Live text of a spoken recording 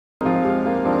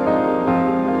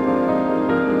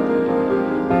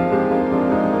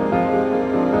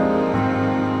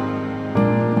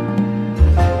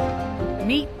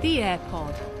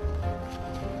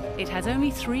has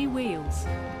only 3 wheels,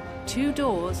 2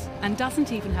 doors, and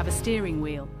doesn't even have a steering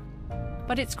wheel.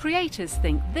 But its creators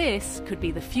think this could be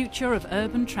the future of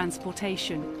urban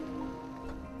transportation.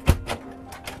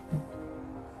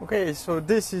 Okay, so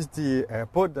this is the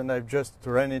AIRPod, and I've just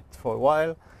run it for a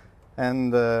while.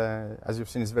 And as you've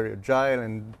seen, it's very agile,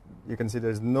 and you can see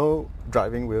there's no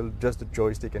driving wheel, just a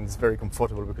joystick, and it's very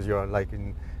comfortable because you are like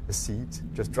in a seat,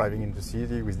 just driving in the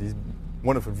city with this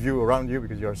wonderful view around you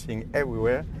because you are seeing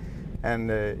everywhere.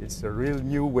 And it's a real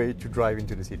new way to drive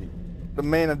into the city. The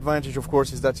main advantage, of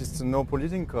course, is that it's no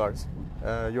polluting cars.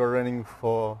 You're running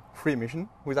for free emission,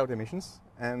 without emissions.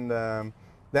 And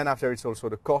then after, it's also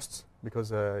the cost,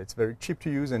 because it's very cheap to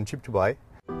use and cheap to buy.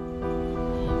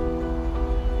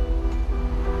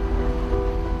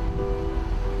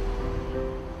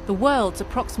 The world's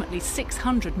approximately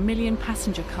 600 million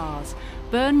passenger cars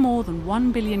burn more than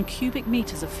 1 billion cubic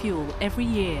meters of fuel every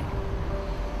year.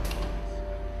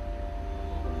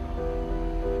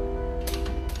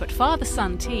 But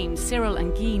father-son team Cyril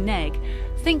and Guy Negre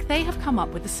think they have come up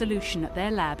with a solution at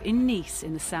their lab in Nice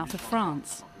in the south of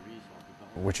France.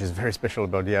 Which is very special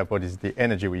about the AIRPod is the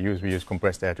energy we use. We use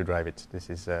compressed air to drive it. This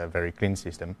is a very clean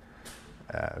system,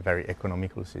 a very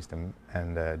economical system,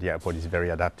 and the AIRPod is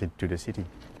very adapted to the city.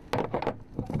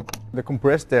 The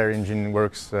compressed air engine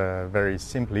works very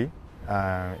simply.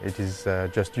 It is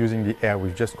just using the air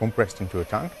we've just compressed into a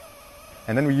tank.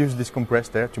 And then we use this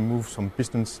compressed air to move some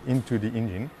pistons into the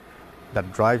engine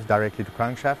that drives directly to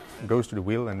crankshaft, goes to the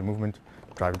wheel, and the movement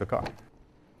drives the car.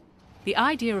 The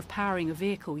idea of powering a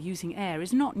vehicle using air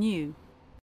is not new.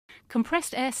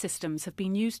 Compressed air systems have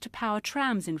been used to power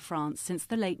trams in France since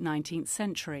the late 19th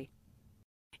century.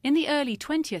 In the early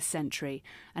 20th century,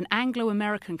 an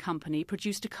Anglo-American company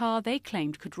produced a car they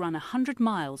claimed could run 100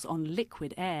 miles on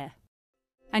liquid air.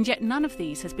 And yet none of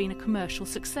these has been a commercial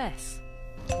success.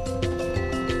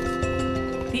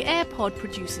 The AIRPod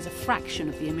produces a fraction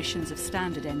of the emissions of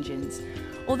standard engines,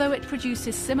 although it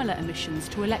produces similar emissions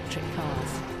to electric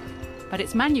cars. But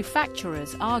its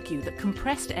manufacturers argue that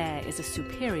compressed air is a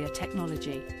superior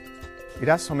technology. It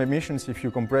has some emissions if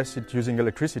you compress it using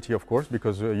electricity, of course,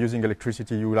 because using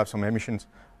electricity you will have some emissions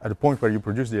at the point where you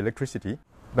produce the electricity.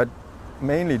 But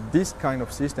mainly this kind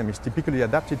of system is typically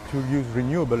adapted to use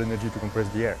renewable energy to compress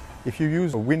the air. If you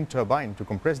use a wind turbine to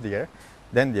compress the air,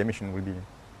 then the emission will be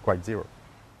quite zero.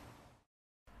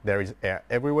 There is air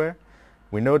everywhere.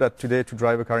 We know that today to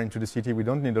drive a car into the city we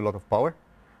don't need a lot of power,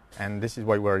 and this is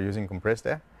why we're using compressed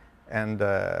air. And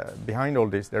behind all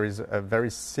this there is a very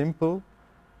simple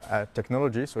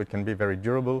technology, so it can be very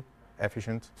durable,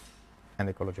 efficient, and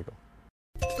ecological.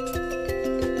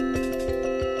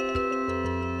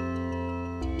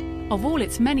 Of all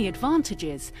its many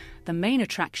advantages, the main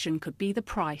attraction could be the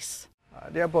price.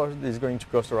 The AIRPod is going to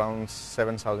cost around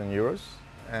 7,000 euros,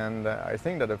 and I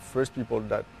think that the first people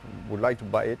that would like to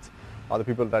buy it are the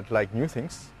people that like new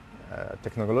things,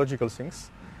 technological things,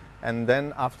 and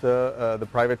then after the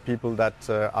private people that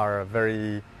are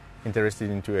very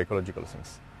interested into ecological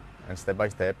things. And step by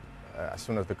step, as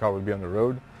soon as the car will be on the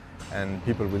road and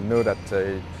people will know that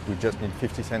we just need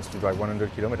 50 cents to drive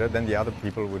 100 kilometers, then the other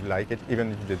people would like it,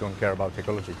 even if they don't care about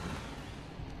ecology.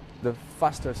 The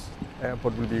fastest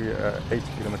AIRPod will be 80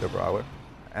 kilometers per hour,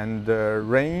 and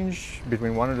range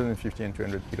between 150 and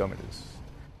 200 kilometers.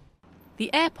 The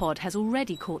AIRPod has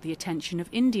already caught the attention of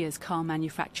India's car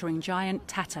manufacturing giant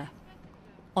Tata.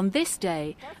 On this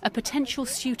day, a potential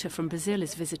suitor from Brazil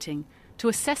is visiting to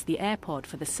assess the AIRPod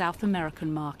for the South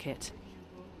American market.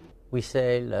 We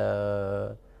sell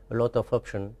a lot of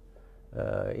options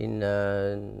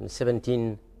in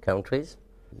 17 countries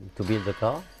to build the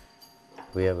car.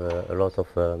 We have a lot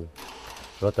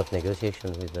of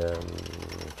negotiations with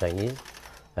Chinese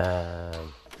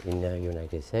in the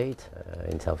United States,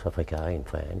 in South Africa, in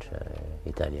French,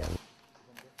 Italian.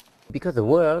 Because the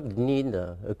world needs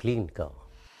a clean car.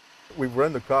 We've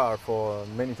run the car for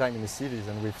many times in the cities,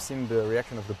 and we've seen the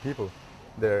reaction of the people.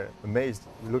 They're amazed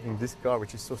looking at this car,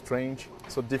 which is so strange,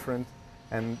 so different.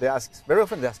 And they ask, very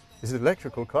often they ask, is it an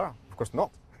electrical car? Of course not.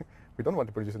 We don't want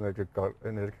to produce an electric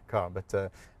car,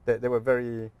 but they were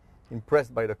very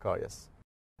impressed by the car, yes.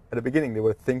 At the beginning they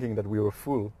were thinking that we were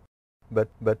full, but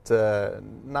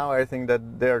now I think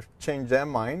that they've changed their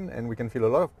mind, and we can feel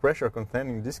a lot of pressure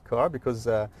concerning this car because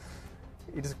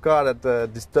it is a car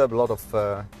that disturbs a lot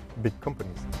of big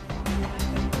companies.